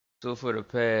So for the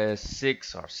past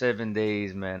 6 or 7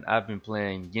 days, man, I've been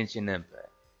playing Genshin Impact.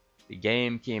 The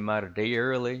game came out a day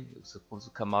early. It was supposed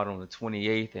to come out on the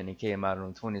 28th, and it came out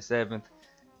on the 27th.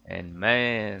 And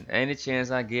man, any chance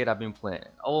I get, I've been playing.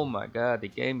 Oh my god, the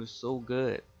game is so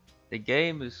good. The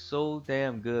game is so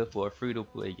damn good for a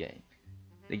free-to-play game.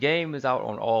 The game is out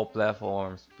on all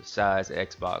platforms besides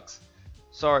Xbox.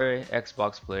 Sorry,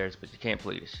 Xbox players, but you can't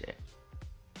play this shit.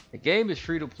 The game is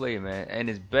free to play, man, and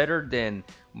it's better than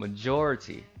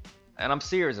majority. And I'm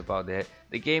serious about that.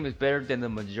 The game is better than the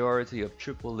majority of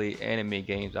AAA anime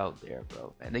games out there,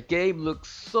 bro. And the game looks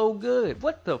so good.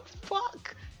 What the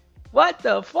fuck? What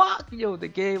the fuck? Yo, the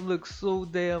game looks so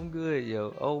damn good,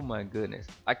 yo. Oh my goodness.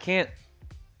 I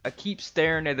keep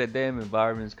staring at the damn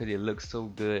environments because it looks so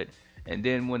good. And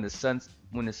then when the sun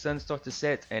starts to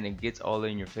set and it gets all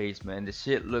in your face, man, the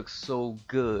shit looks so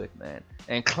good, man.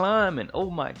 And climbing, oh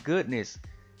my goodness,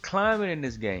 climbing in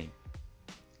this game,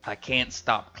 I can't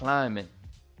stop climbing.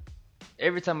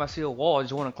 Every time I see a wall, I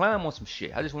just want to climb on some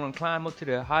shit. I just want to climb up to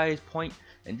the highest point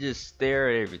and just stare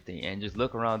at everything and just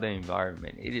look around the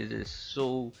environment. It is just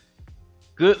so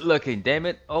good looking, damn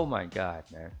it. Oh my god,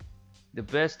 man. The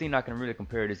best thing I can really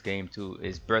compare this game to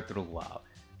is Breath of the Wild.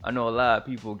 I know a lot of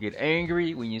people get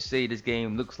angry when you say this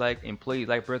game looks like and plays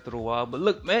like Breath of the Wild, but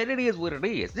look, man, it is what it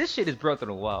is. This shit is Breath of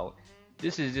the Wild.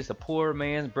 This is just a poor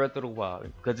man's Breath of the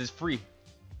Wild because it's free.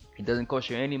 It doesn't cost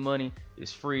you any money.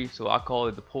 It's free, so I call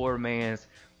it the poor man's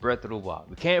Breath of the Wild.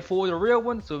 We can't afford the real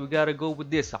one, so we gotta go with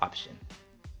this option.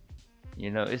 You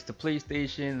know, it's the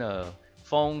PlayStation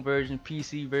phone version,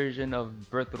 PC version of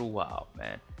Breath of the Wild,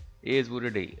 man. It is what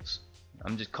it is.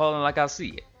 I'm just calling like I see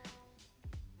it.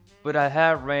 But I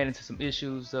have ran into some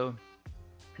issues though.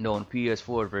 On the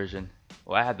PS4 version.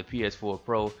 Well, I have the PS4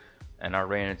 Pro, and I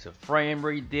ran into frame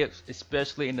rate dips,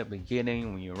 especially in the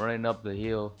beginning when you're running up the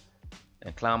hill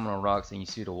and climbing on rocks and you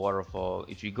see the waterfall.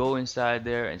 If you go inside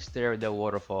there and stare at that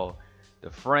waterfall, the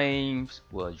frames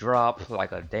will drop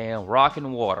like a damn rock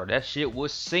in water. That shit will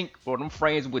sink, bro. Them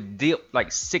frames would dip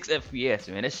like 6 FPS,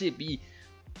 man. That shit be,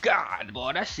 God,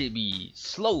 boy, that shit be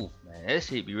slow, man. That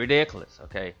shit be ridiculous,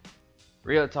 okay?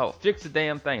 Real talk, fix the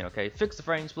damn thing, okay? Fix the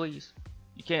frames, please.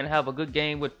 You can't have a good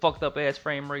game with fucked up ass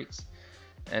frame rates.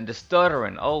 And the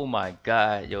stuttering, oh my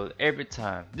god, yo, every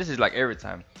time. This is like every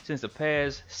time. Since the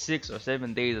past 6 or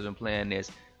 7 days I've been playing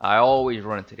this, I always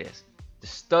run into this. The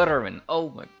stuttering, oh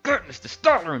my goodness, the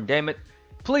stuttering, damn it.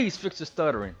 Please fix the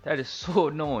stuttering. That is so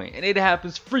annoying. And it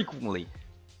happens frequently.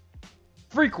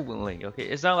 Frequently, okay?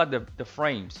 It's not like the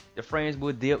frames. The frames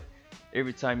will dip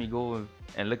every time you go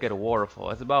and look at a waterfall.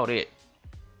 That's about it.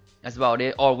 That's about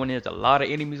it. Or when there's a lot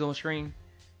of enemies on screen,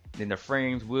 then the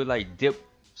frames will like dip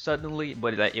suddenly,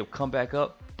 but like it'll come back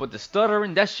up. But the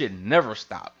stuttering, that shit never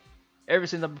stop. Ever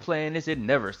since I've been playing this, it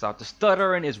never stopped. The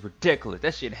stuttering is ridiculous.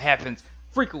 That shit happens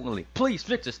frequently. Please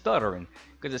fix the stuttering,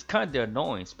 because it's kind of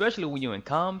annoying, especially when you're in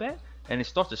combat and it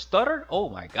starts to stutter. Oh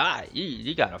my god,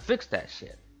 you gotta fix that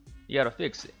shit. You gotta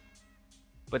fix it.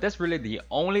 But that's really the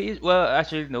only, well,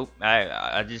 actually, nope.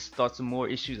 I just thought some more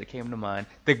issues that came to mind.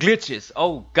 The glitches.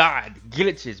 Oh, God.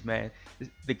 Glitches, man.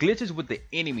 The glitches with the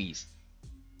enemies.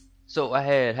 So I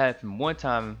had happened one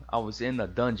time. I was in a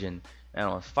dungeon, and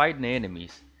I was fighting the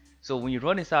enemies. So when you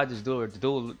run inside this door,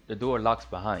 the door locks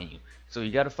behind you. So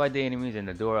you got to fight the enemies, and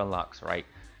the door unlocks, right?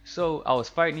 So I was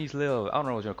fighting these little, I don't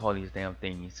know what you're going to call these damn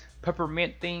things.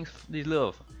 Peppermint things. These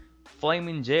little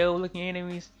flaming gel-looking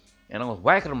enemies. And I was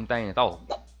whacking them things. I was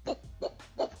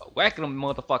whacking them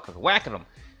motherfuckers, whacking them.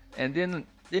 And then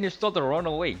it started to run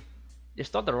away. It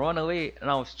started to run away,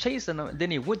 and I was chasing them. And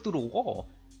then it went through the wall.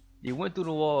 It went through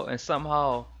the wall, and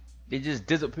somehow they just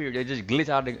disappeared. They just glitch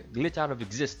out of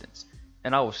existence.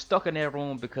 And I was stuck in that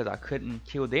room because I couldn't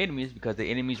kill the enemies because the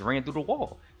enemies ran through the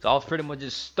wall. So I was pretty much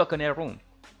just stuck in that room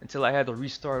until I had to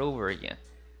restart over again.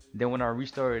 Then when I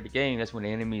restarted the game, that's when the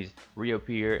enemies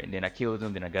reappeared, and then I killed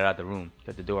them. Then I got out the room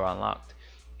because the door unlocked.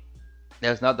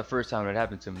 That's not the first time that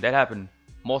happened to me. That happened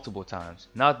multiple times.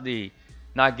 Not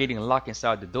getting locked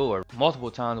inside the door.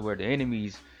 Multiple times where the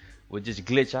enemies would just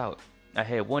glitch out. I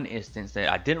had one instance that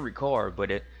I didn't record,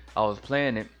 but I was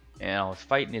playing it and I was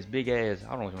fighting this big ass,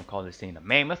 I don't know what you want to call this thing, a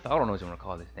mammoth. I don't know what you want to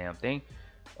call this damn thing.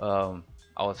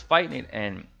 I was fighting it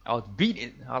and I was beating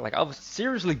it. I was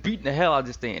seriously beating the hell out of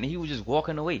this thing, and he was just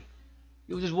walking away.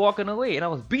 He was just walking away, and I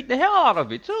was beating the hell out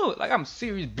of it too. Like, I'm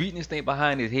serious beating this thing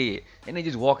behind his head, and then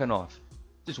just walking off.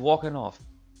 Just walking off.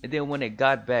 And then when it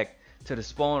got back to the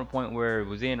spawn point where it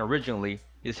was in originally,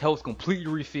 his health completely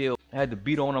refilled. I had to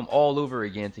beat on him all over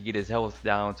again to get his health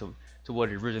down to what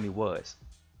it originally was.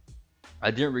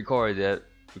 I didn't record that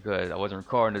because I wasn't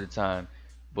recording at the time,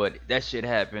 but that shit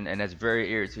happened, and that's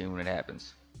very irritating when it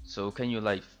happens. So can you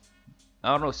like I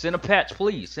don't know, send a patch,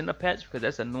 please. Send a patch, because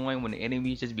that's annoying when the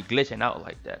enemies just be glitching out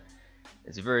like that.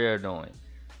 It's very annoying.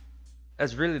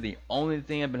 That's really the only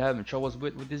thing I've been having troubles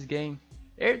with this game.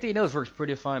 Everything else works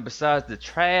pretty fine besides the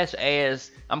trash ass,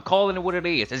 I'm calling it what it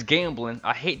is, it's gambling.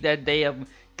 I hate that damn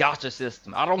gacha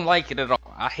system. I don't like it at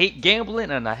all. I hate gambling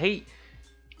and I hate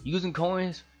using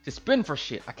coins to spend for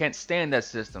shit. I can't stand that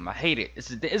system. I hate it.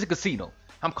 It's a casino.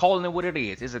 I'm calling it what it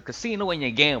is. It's a casino and you're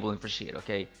gambling for shit,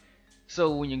 okay?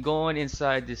 So when you're going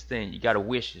inside this thing, you got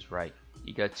wishes, right?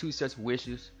 You got two sets of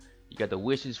wishes. You got the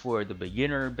wishes for the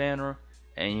beginner banner,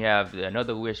 and you have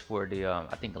another wish for the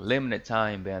I think limited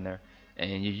time banner.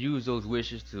 And you use those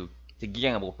wishes to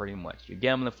gamble pretty much. You're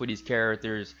gambling for these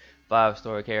characters,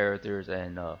 5-star characters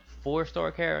and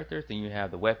 4-star characters. Then you have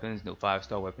the weapons,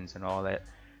 5-star weapons and all that.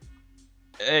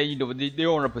 And you know they're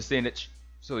on a percentage,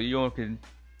 so your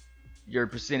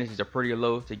percentages are pretty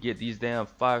low to get these damn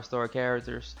 5-star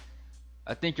characters.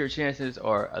 I think your chances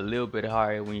are a little bit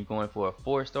higher when you're going for a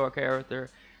 4-star character,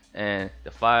 and the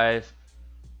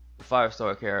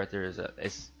 5-star characters.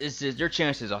 It's just your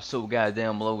chances are so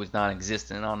goddamn low. It's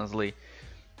non-existent, honestly.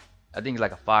 I think it's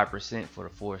like a 5% for the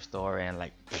 4-star, and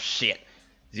like shit,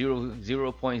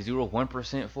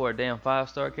 0.01% for a damn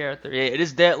 5-star character. Yeah, it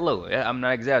is that low. I'm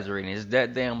not exaggerating. It's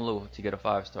that damn low to get a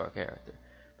 5-star character.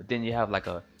 But then you have like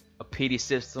a pity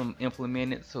system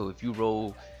implemented. So if you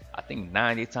roll, I think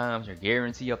 90 times, you're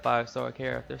guaranteed a 5-star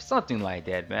character, something like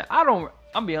that, man.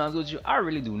 I'm be honest with you, I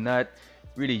really do not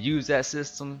really use that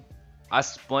system. I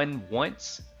spun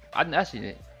once. I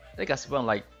think I spun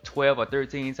like 12 or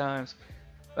 13 times.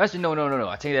 Actually, no.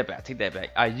 I take that back.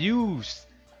 I used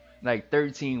like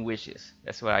 13 wishes.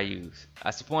 That's what I used.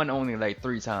 I spun only like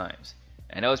 3 times,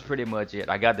 and that was pretty much it.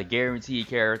 I got the guaranteed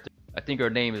character. I think her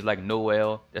name is like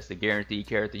Noelle. That's the guaranteed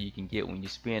character you can get when you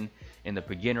spin in the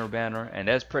beginner banner, and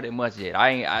that's pretty much it.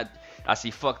 I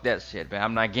see, fuck that shit, man.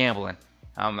 I'm not gambling.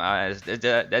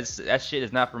 That shit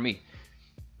is not for me.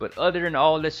 But other than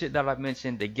all that shit that I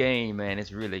mentioned, the game, man,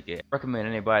 it's really good. I recommend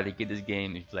anybody to get this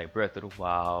game if you like Breath of the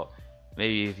Wild.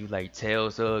 Maybe if you like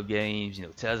Tales of games,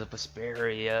 Tales of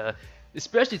Vesperia.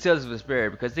 Especially Tales of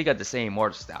Vesperia, because they got the same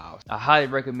art styles. I highly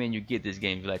recommend you get this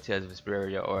game if you like Tales of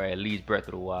Vesperia, or at least Breath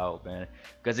of the Wild, man.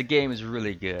 Because the game is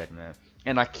really good, man.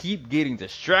 And I keep getting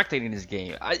distracted in this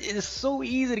game. It is so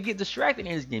easy to get distracted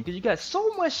in this game, because you got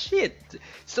so much shit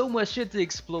to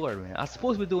explore, man. I'm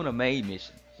supposed to be doing a main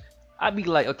mission. I'd be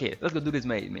like, okay, let's go do this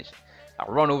main mission. I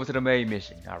run over to the main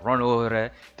mission. I run over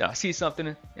there. Then I see something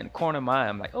in the corner of my eye.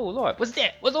 I'm like, oh Lord, what's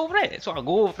that? What's over there? So I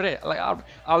go over there. Like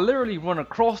I literally run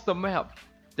across the map.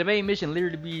 The main mission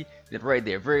literally be right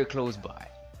there, very close by.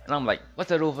 And I'm like, what's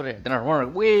that over there? Then I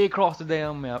run way across the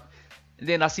damn map. And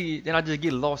then I just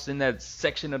get lost in that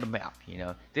section of the map,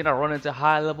 Then I run into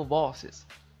high level bosses.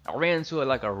 I ran into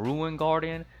like a ruin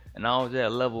guardian, and I was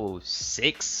at level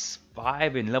 6,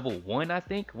 5, and level 1, I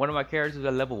think. One of my characters was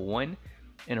at level 1.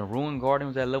 And a ruin guardian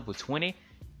was at level 20,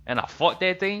 and I fought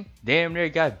that thing. Damn near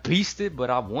got beasted, but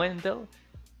I won though.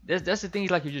 That's the things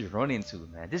like you just run into,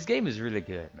 man. This game is really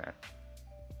good, man.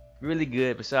 Really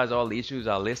good. Besides all the issues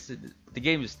I listed, the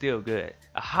game is still good.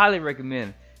 I highly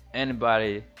recommend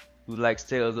anybody who likes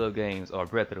Tales of games or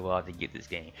Breath of the Wild to get this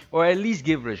game, or at least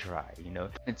give it a try.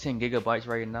 It's 10 gigabytes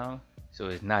right now, so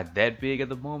it's not that big at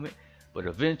the moment. But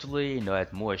eventually,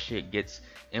 as more shit gets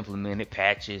implemented,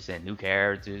 patches and new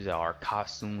characters or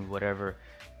costumes, whatever,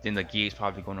 then the gig's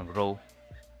probably gonna grow.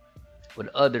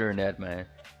 But other than that, man,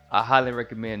 I highly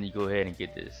recommend you go ahead and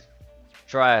get this.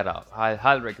 Try it out. I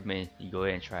highly recommend you go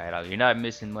ahead and try it out. You're not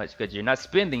missing much because you're not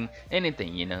spending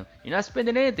anything, You're not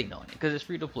spending anything on it because it's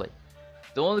free to play.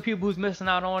 The only people who's missing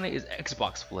out on it is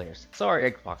Xbox players. Sorry,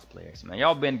 Xbox players, man.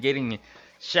 Y'all been getting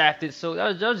shafted, so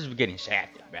y'all just getting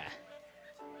shafted, man.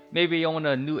 Maybe on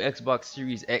a new Xbox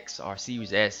Series X or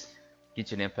Series S,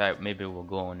 Genshin Impact, maybe we'll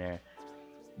go on there.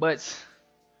 But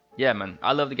yeah, man,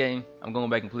 I love the game. I'm going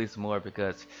back and play some more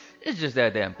because it's just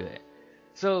that damn good.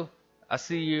 So I'll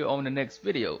see you on the next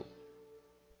video.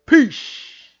 Peace.